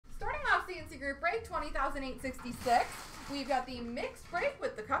Fantasy Group break, 20,866. We've got the mixed break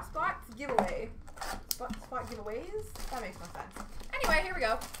with the cup spots giveaway. Spot giveaways? That makes no sense. Anyway, here we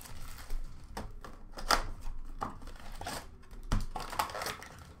go.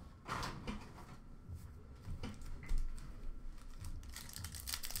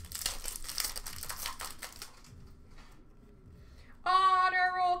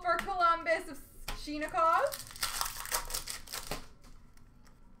 Honor roll for Columbus of Shinikov.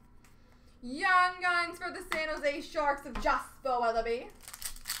 Young Guns for the San Jose Sharks of Jaspo Wellaby.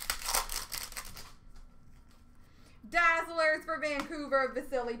 Dazzlers for Vancouver of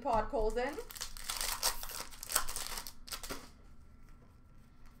Vasily Podkolzin.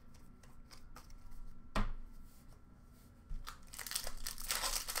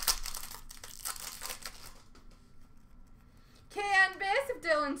 Canvas of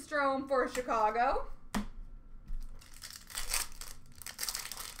Dylan Strome for Chicago.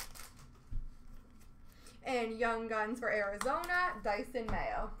 And Young Guns for Arizona, Dyson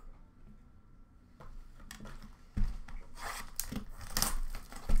Mayo.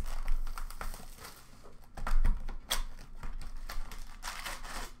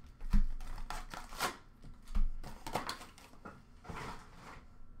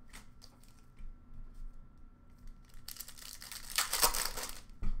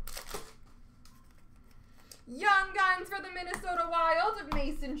 Young Guns for the Minnesota Wild of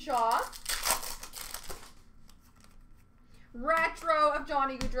Mason Shaw. Retro of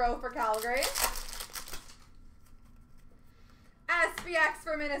Johnny Gaudreau for Calgary. SPX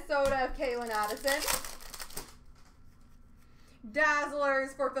for Minnesota of Kalen Addison.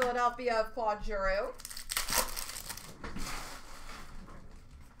 Dazzlers for Philadelphia of Claude Giroux.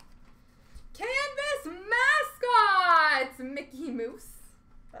 Canvas mascots! Mickey Moose.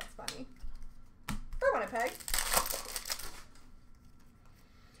 That's funny. For Winnipeg.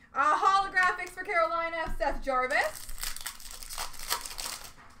 Holographics for Carolina of Seth Jarvis.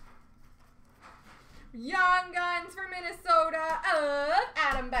 Young Guns for Minnesota of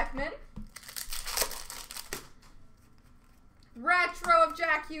Adam Beckman. Retro of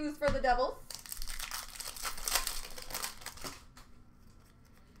Jack Hughes for the Devils.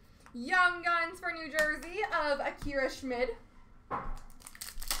 Young Guns for New Jersey of Akira Schmid.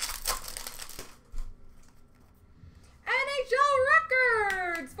 NHL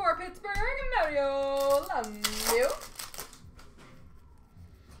Records for Pittsburgh, Mario Lemieux.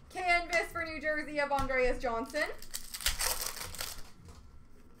 Canvas for New Jersey of Andreas Johnson.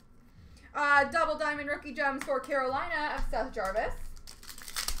 Double Diamond Rookie Gems for Carolina of Seth Jarvis.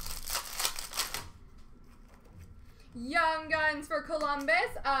 Young Guns for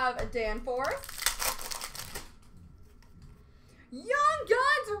Columbus of Dan Force. Young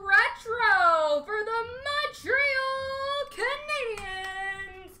Guns Retro for the Montreal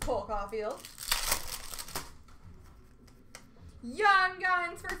Canadiens, Cole Caulfield. Young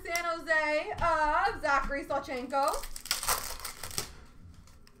Guns for San Jose of Zachary Sawchenko.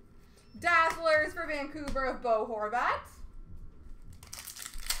 Dazzlers for Vancouver of Bo Horvat.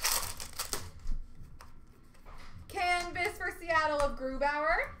 Canvas for Seattle of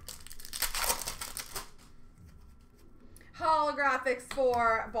Grubauer. Holographics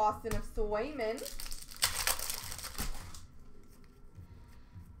for Boston of Swayman.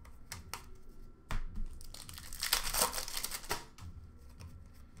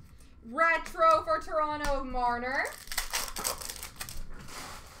 Retro for Toronto of Marner.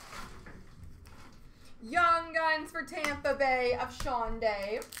 Young Guns for Tampa Bay of Sean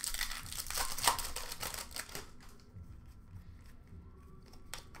Day.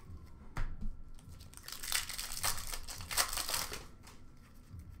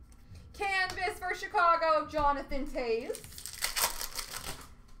 Canvas for Chicago of Jonathan Toews.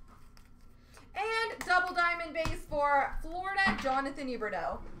 And double diamond base for Florida, Jonathan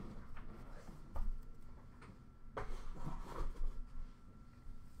Huberdeau.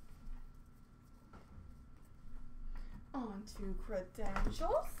 On to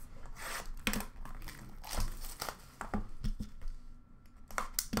credentials.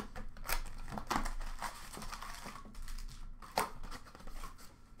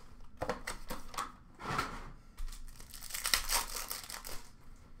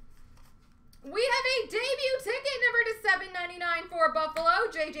 We have a debut ticket number to /799 for Buffalo,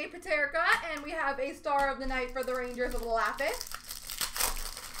 JJ Peterka, and we have a Star of the Night for the Rangers of Lapis.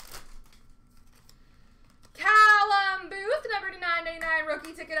 Booth, number to /999,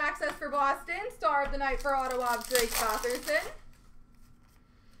 rookie ticket access for Boston. Star of the Night for Ottawa, Drake Batherson.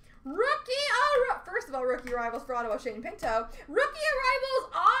 First of all, rookie arrivals for Ottawa, Shane Pinto. Rookie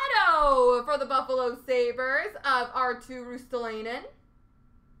arrivals auto for the Buffalo Sabres of R2 Rustalainen.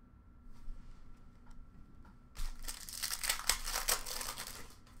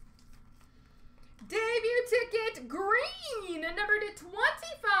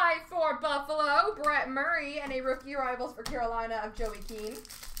 Murray, and a rookie arrivals for Carolina of Joey Keane.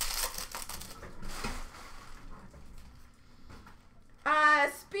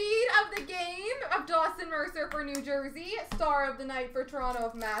 Speed of the game of Dawson Mercer for New Jersey. Star of the night for Toronto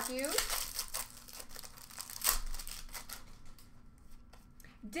of Matthews.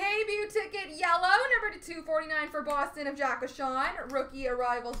 Debut ticket yellow, number to 249 for Boston of Jack O'Shawn. Rookie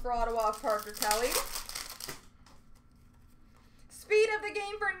arrivals for Ottawa of Parker Kelly. Speed of the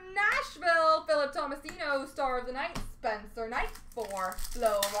game for Nashville, Philip Tomasino. Star of the night, Spencer Knight for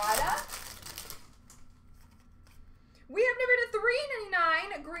Florida. We have number to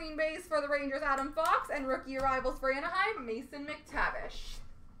 399, Green Base for the Rangers, Adam Fox. And rookie arrivals for Anaheim, Mason McTavish.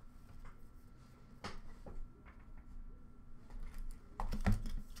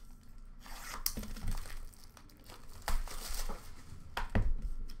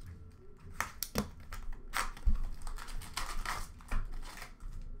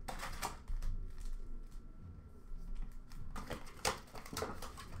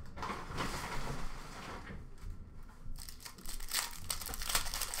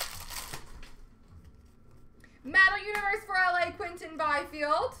 Metal Universe for LA, Quinton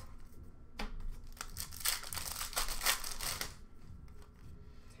Byfield.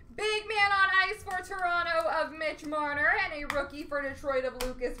 Big man on ice for Toronto of Mitch Marner. And a rookie for Detroit of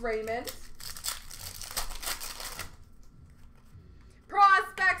Lucas Raymond.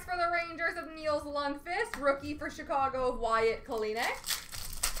 Prospects for the Rangers of Niels Lundqvist. Rookie for Chicago of Wyatt Kalinick.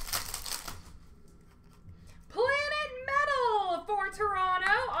 For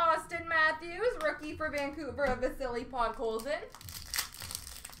Toronto, Austin Matthews. Rookie for Vancouver of Vasily Podkolzin.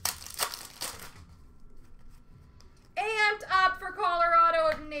 Amped up for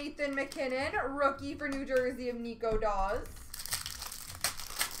Colorado of Nathan McKinnon. Rookie for New Jersey of Nico Dawes.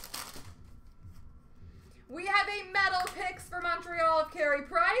 We have a metal picks for Montreal of Carey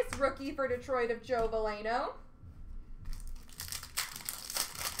Price. Rookie for Detroit of Joe Veleno.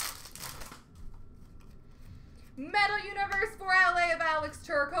 Metal Universe for LA of Alex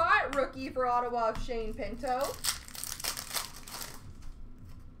Turcotte. Rookie for Ottawa of Shane Pinto.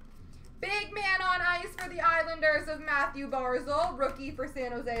 Big man on ice for the Islanders of Matthew Barzal. Rookie for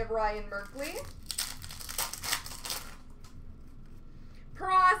San Jose of Ryan Merkley.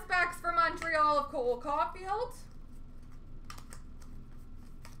 Prospects for Montreal of Cole Caulfield.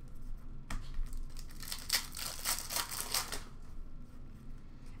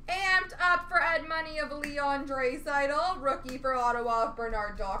 Amped up for Ed Money of Leon Draisaitl. Rookie for Ottawa of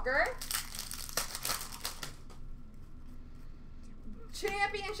Bernard Docker.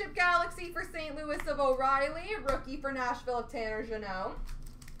 Championship Galaxy for St. Louis of O'Reilly. Rookie for Nashville of Tanner Jeannot.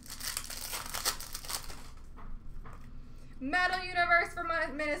 Metal Universe for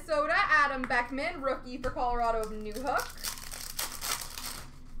Minnesota, Adam Beckman. Rookie for Colorado of Newhook.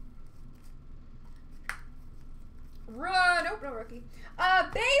 Nope, no rookie.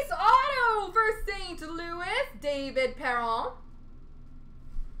 Base auto for St. Louis, David Perron.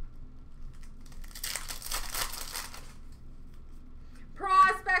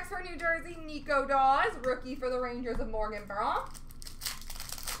 Prospects for New Jersey, Nico Dawes. Rookie for the Rangers of Morgan Perron.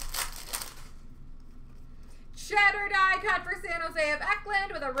 Cheddar die cut for San Jose of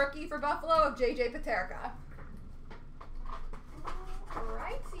Eklund with a rookie for Buffalo of JJ Paterka.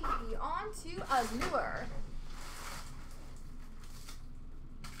 Alrighty, on to Allure.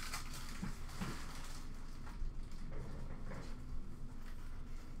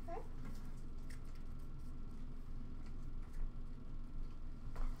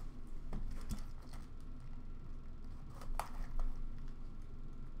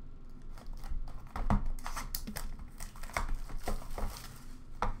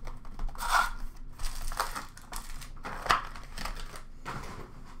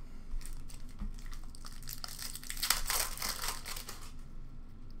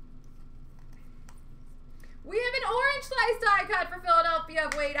 We have an orange slice die cut for Philadelphia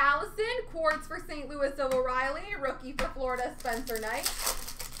of Wade Allison. Quartz for St. Louis of O'Reilly. Rookie for Florida, Spencer Knight.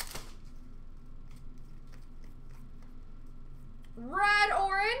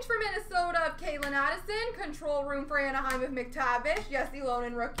 Red-orange for Minnesota of Caitlin Addison. Control room for Anaheim of McTavish. Jesse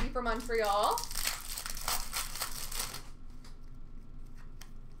Lonen, rookie for Montreal.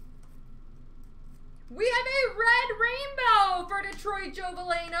 We have a red rainbow for Detroit, Joe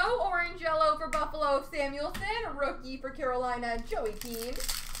Veleno. Orange-yellow for Buffalo of Samuelson. Rookie for Carolina, Joey Keane.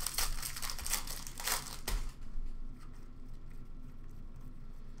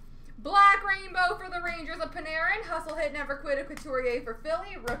 Black rainbow for the Rangers of Panarin. Hustle hit, never quit of Couturier for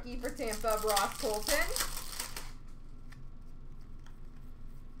Philly. Rookie for Tampa of Ross Colton.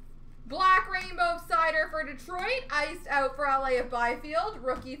 Black rainbow of Cider for Detroit. Iced out for LA of Byfield.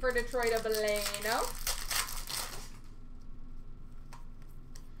 Rookie for Detroit of Veleno.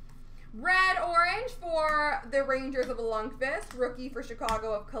 orange for the Rangers of Lundqvist. Rookie for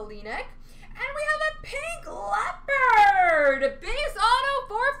Chicago of Kalinick. And we have a pink leopard. Base auto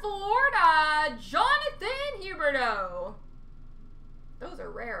for Florida. Jonathan Huberdeau. Those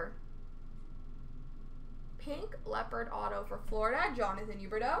are rare. Pink leopard auto for Florida. Jonathan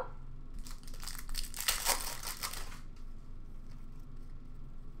Huberdeau.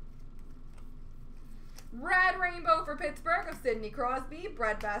 Red rainbow for Pittsburgh of Sidney Crosby.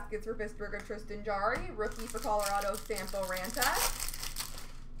 Bread baskets for Pittsburgh of Tristan Jarry. Rookie for Colorado, Sampo Ranta.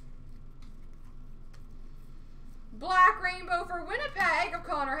 Black rainbow for Winnipeg of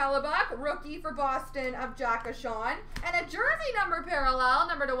Connor Hellebuck. Rookie for Boston of Jack O'Shawn. And a jersey number parallel,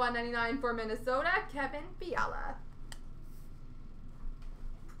 number to 199 for Minnesota, Kevin Fiala.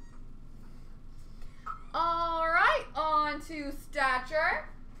 All right, on to Stature.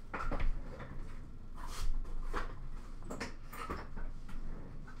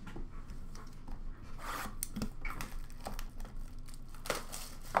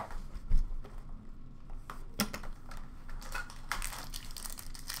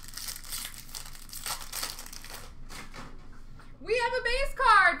 We have a base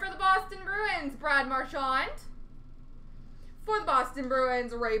card for the Boston Bruins, Brad Marchand. For the Boston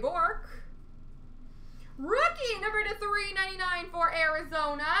Bruins, Ray Bourque. Rookie, number to 399 for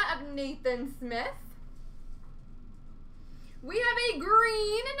Arizona of Nathan Smith. We have a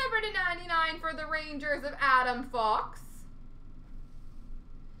green, number to 99 for the Rangers of Adam Fox.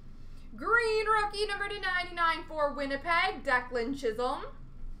 Green rookie, number to 99 for Winnipeg, Declan Chisholm.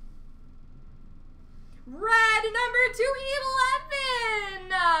 Red number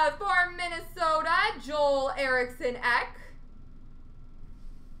 211 for Minnesota, Joel Eriksson Ek.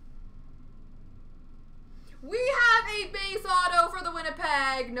 We have a base auto for the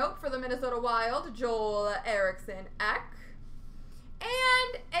Winnipeg, nope, for the Minnesota Wild, Joel Eriksson Ek.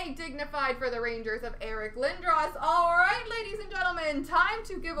 And a dignified for the Rangers of Eric Lindros. All right, ladies and gentlemen, time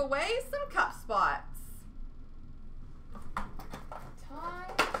to give away some cup spots.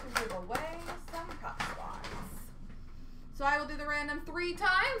 Time to give away some cup spots. So I will do the random 3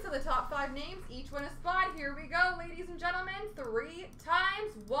 times. So the top 5 names, each win a spot. Here we go, ladies and gentlemen. 3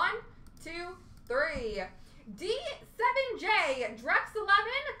 times. 1, 2, 3. D7J, Drex 11,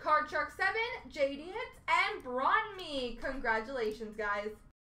 Card Shark 7, JD Hits, and Bronme. Congratulations, guys.